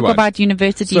the not third talk one. about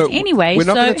universities So anyway. we're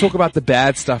not so going to talk about the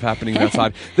bad stuff happening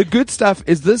outside. The good stuff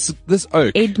is this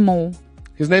oak. Edmore.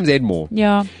 His name's Edmore.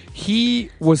 Yeah.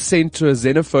 He was sent to a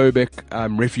xenophobic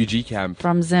refugee camp.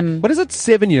 From Zim. What is it?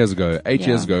 7 years ago, 8 Yeah.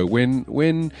 years ago,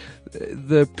 when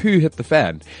the poo hit the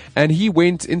fan, and he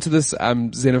went into this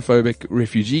xenophobic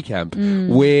refugee camp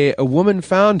where a woman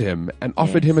found him and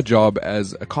offered him a job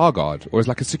as a car guard or as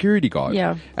like a security guard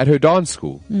Yeah. at her dance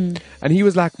school. And he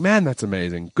was like, "Man, that's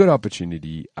amazing! Good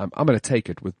opportunity. I'm going to take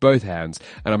it with both hands,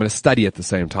 and I'm going to study at the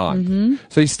same time."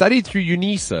 So he studied through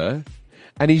UNISA.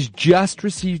 And he's just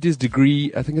received his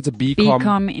degree. I think it's a BCom.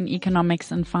 BCom in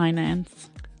economics and finance.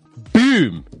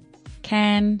 Boom!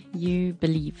 Can you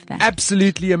believe that?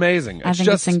 Absolutely amazing. I think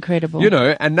it's incredible. You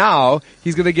know, and now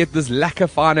he's going to get this lacquer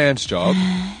finance job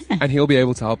and he'll be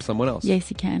able to help someone else. Yes,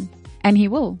 he can. And he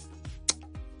will.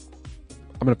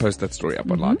 I'm going to post that story up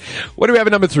online. What do we have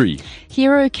at number 3?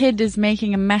 Hero Kid is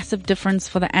making a massive difference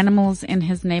for the animals in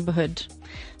his neighborhood.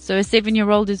 So a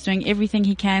 7-year-old is doing everything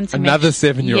he can to Another make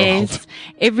 7-year-old. Yes,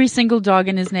 every single dog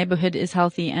in his neighborhood is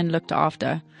healthy and looked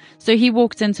after. So he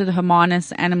walked into the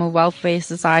Hermanus Animal Welfare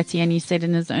Society and he said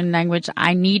in his own language,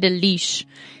 "I need a leash."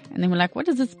 And then we're like, what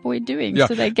is this boy doing? Yeah.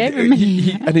 So they gave him a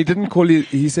leash. And he didn't call it,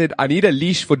 he said, "I need a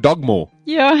leash for Dogmore."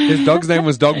 Yeah. His dog's name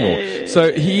was Dogmore.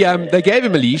 So they gave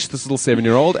him a leash, this little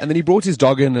 7-year-old, and then he brought his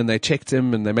dog in and they checked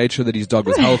him and they made sure that his dog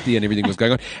was healthy and everything was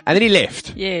going on. And then he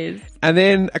left. Yes. And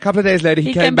then a couple of days later,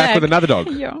 he came back with another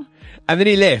dog. Yeah. And then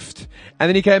he left. And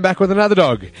then he came back with another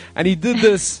dog. And he did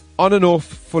this on and off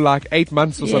for like 8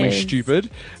 months or something Yes. stupid.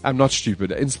 Not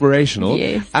stupid, inspirational.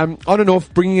 Yes. On and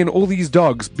off, bringing in all these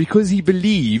dogs because he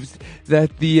believed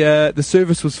that the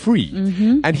service was free.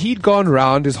 And he'd gone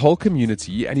around his whole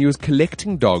community and he was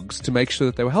collecting dogs to make sure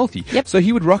that they were healthy. Yep. So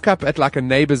he would rock up at like a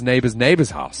neighbor's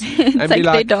house and Take be their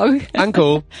like, dog.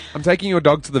 "Uncle, I'm taking your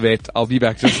dog to the vet. I'll be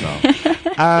back just now."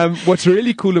 What's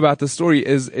really cool about the story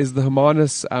is the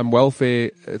Hermanus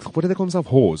welfare. What do they call themselves?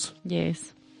 Whores.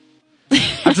 Yes.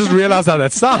 I just realized how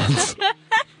that sounds.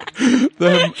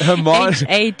 The Hermanus.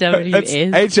 HAWS.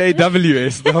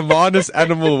 HAWS. The Hermanus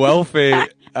Animal Welfare.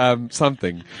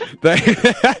 Something.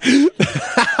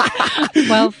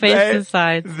 Welfare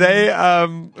Society.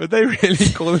 They really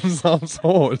call themselves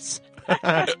whores.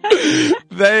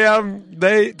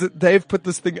 They've put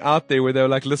this thing out there where they're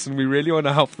like, "Listen, we really want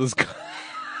to help this guy."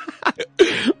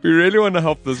 We really want to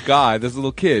help this guy, this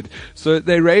little kid. So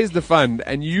they raised the fund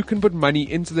and you can put money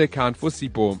into the account for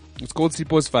Sipho. It's called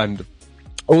Sipho's Fund.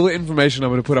 All the information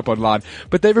I'm going to put up online.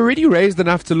 But they've already raised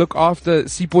enough to look after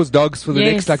Sipho's dogs for the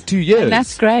next 2 years. And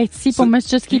that's great. Sipho So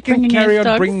must just keep he can bringing carry his on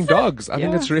dogs. bringing dogs. I think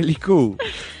Yeah. that's really cool.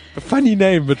 A funny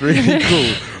name, but really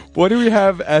cool. What do we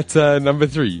have at number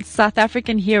 3? South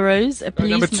African Heroes, a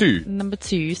police. number 2. Number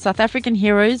 2. South African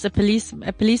Heroes, a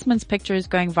policeman's picture is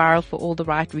going viral for all the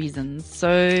right reasons.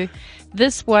 So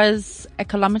this was a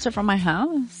kilometer from my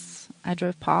house. I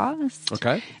drove past.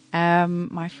 Okay.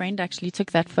 My friend actually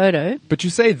took that photo. But you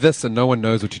say this and no one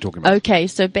knows what you're talking about. Okay,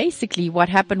 so basically what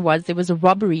happened was there was a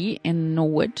robbery in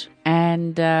Norwood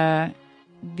and the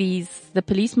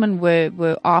policemen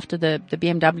were after the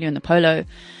BMW and the Polo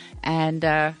and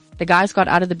the guys got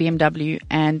out of the BMW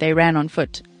and they ran on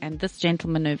foot. And this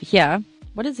gentleman over here,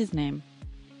 what is his name?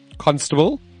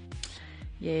 Constable?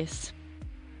 Yes.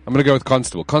 I'm going to go with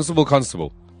Constable.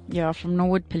 Constable. Yeah, from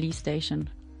Norwood Police Station.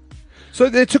 So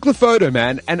they took the photo,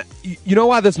 man, and you know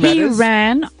why this He matters?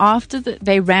 ran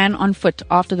they ran on foot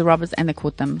after the robbers and they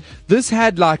caught them. This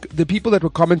had like, the people that were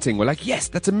commenting were like, "Yes,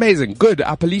 that's amazing, good,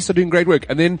 our police are doing great work."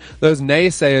 And then those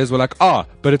naysayers were like,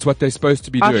 "But it's what they're supposed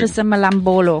to be doing." Officer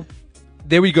Malambolo.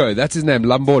 There we go, that's his name,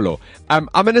 Lambolo. I'm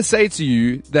going to say to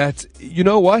you that, you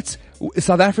know what?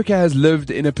 South Africa has lived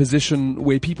in a position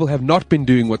where people have not been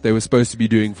doing what they were supposed to be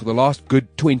doing for the last good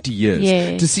 20 years.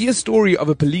 Yes. To see a story of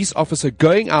a police officer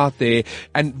going out there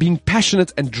and being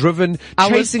passionate and driven, I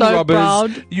was chasing so robbers.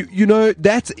 proud. You know,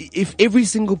 that's, if every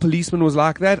single policeman was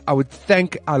like that, I would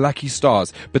thank our lucky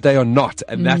stars, but they are not.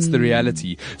 And that's the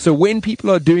reality. So when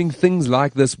people are doing things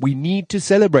like this, we need to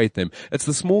celebrate them. It's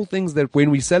the small things that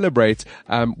when we celebrate,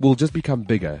 will just become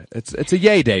bigger. It's a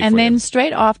yay day. And for then them.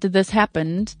 straight after this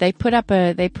happened, they put up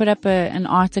an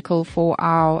article for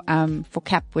our for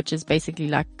CAP, which is basically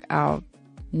like our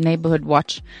neighborhood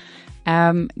watch,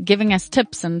 giving us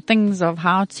tips and things of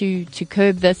how to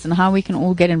curb this and how we can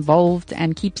all get involved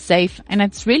and keep safe. And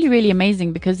it's really, really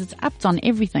amazing because it's upped on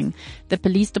everything. The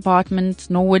police department,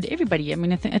 Norwood, everybody. I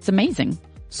mean, it's amazing.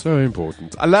 So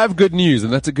important. I love good news,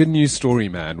 and that's a good news story,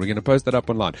 man. We're going to post that up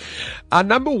online. Our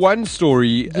number 1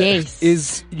 story Yes.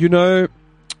 is,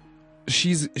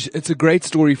 it's a great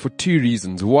story for 2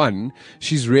 reasons. One,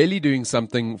 she's really doing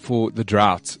something for the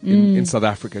drought in South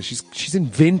Africa. She's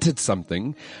invented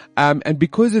something. And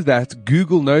because of that,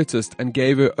 Google noticed and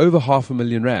gave her over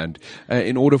R500,000 rand,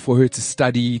 in order for her to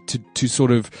study, to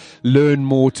sort of learn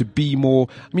more, to be more.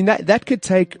 I mean, that could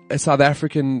take a South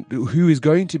African who is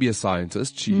going to be a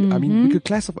scientist. I mean, we could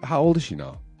classify, how old is she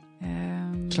now?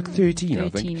 She's like 13, I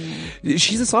think. 13.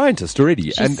 She's a scientist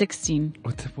already. She's 16.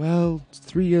 Well, it's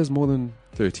 3 years more than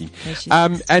 13. Yeah,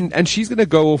 she's and she's going to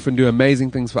go off and do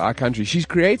amazing things for our country. She's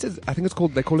created, I think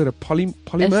they call it a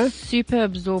polymer. A super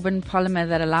absorbent polymer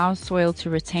that allows soil to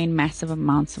retain massive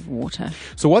amounts of water.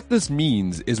 So what this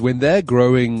means is when they're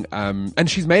growing, and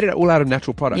she's made it all out of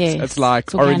natural products. Yes, It's like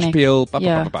it's orange organic. peel.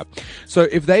 Yeah. So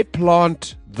if they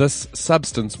plant this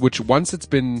substance, which once it's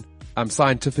been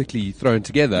scientifically thrown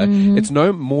together, it's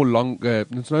no longer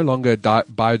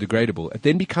biodegradable. It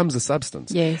then becomes a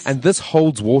substance. Yes. And this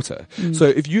holds water. So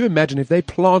if you imagine if they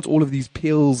plant all of these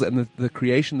pills and the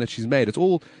creation that she's made, it's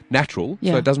all natural.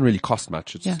 Yeah. So it doesn't really cost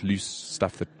much. It's Yeah. loose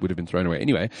stuff that would have been thrown away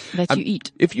anyway. That you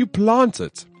eat. If you plant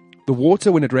it, the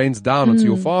water, when it rains down onto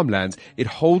your farmlands, it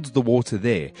holds the water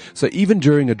there. So even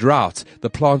during a drought, the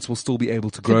plants will still be able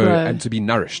to grow and to be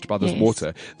nourished by this Yes.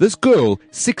 water. This girl,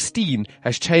 16,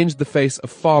 has changed the face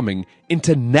of farming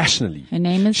internationally. Her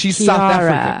name is She's South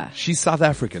Kiara. African. She's South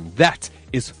African. That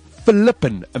is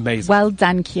flippin' amazing. Well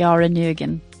done, Kiara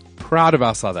Nugent. Proud of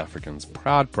our South Africans.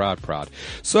 Proud, proud, proud.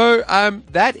 So,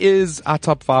 that is our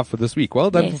top 5 for this week.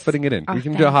 Well done Yes. for fitting it in. Oh, We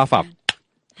can do a thanks, half up.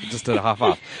 Just did a half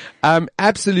up.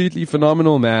 Absolutely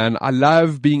phenomenal, man. I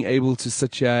love being able to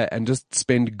sit here and just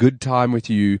spend good time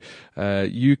with you,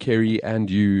 you, Kerry,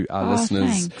 and you, our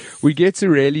listeners. Thanks. We get to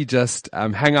really just,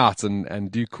 hang out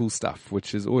and do cool stuff,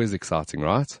 which is always exciting,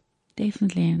 right?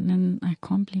 Definitely. And then I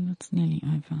can't believe it's nearly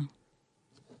over.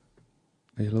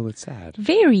 Are you a little bit sad?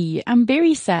 Very. I'm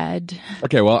very sad.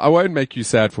 Okay, well, I won't make you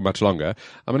sad for much longer.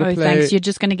 I'm going to play. Thanks. You're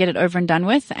just going to get it over and done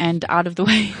with and out of the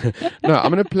way. No, I'm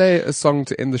going to play a song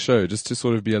to end the show just to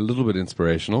sort of be a little bit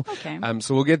inspirational. Okay.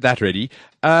 So we'll get that ready.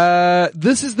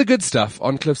 This is the good stuff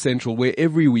on Cliff Central, where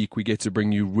every week we get to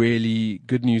bring you really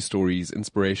good news stories,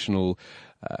 inspirational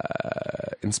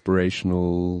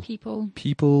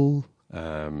people,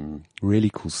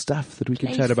 really cool stuff that we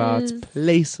can chat about,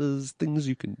 places, things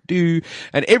you can do.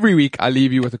 And every week I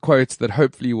leave you with a quote that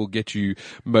hopefully will get you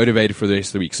motivated for the rest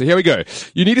of the week. So here we go.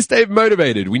 You need to stay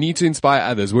motivated. We need to inspire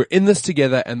others. We're in this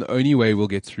together, and the only way we'll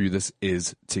get through this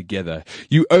is together.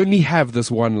 You only have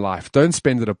this one life. Don't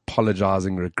spend it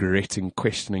apologizing, regretting,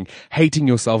 questioning, hating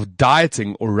yourself,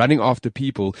 dieting, or running after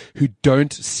people who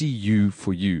don't see you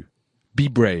for you. Be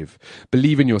brave.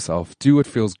 Believe in yourself. Do what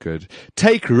feels good.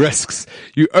 Take risks.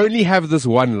 You only have this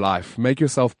one life. Make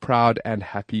yourself proud and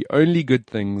happy. Only good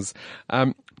things.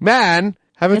 Man,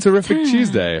 have a terrific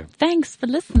Tuesday. Thanks for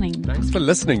listening. Thanks for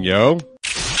listening, yo.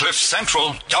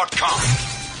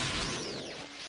 CliffCentral.com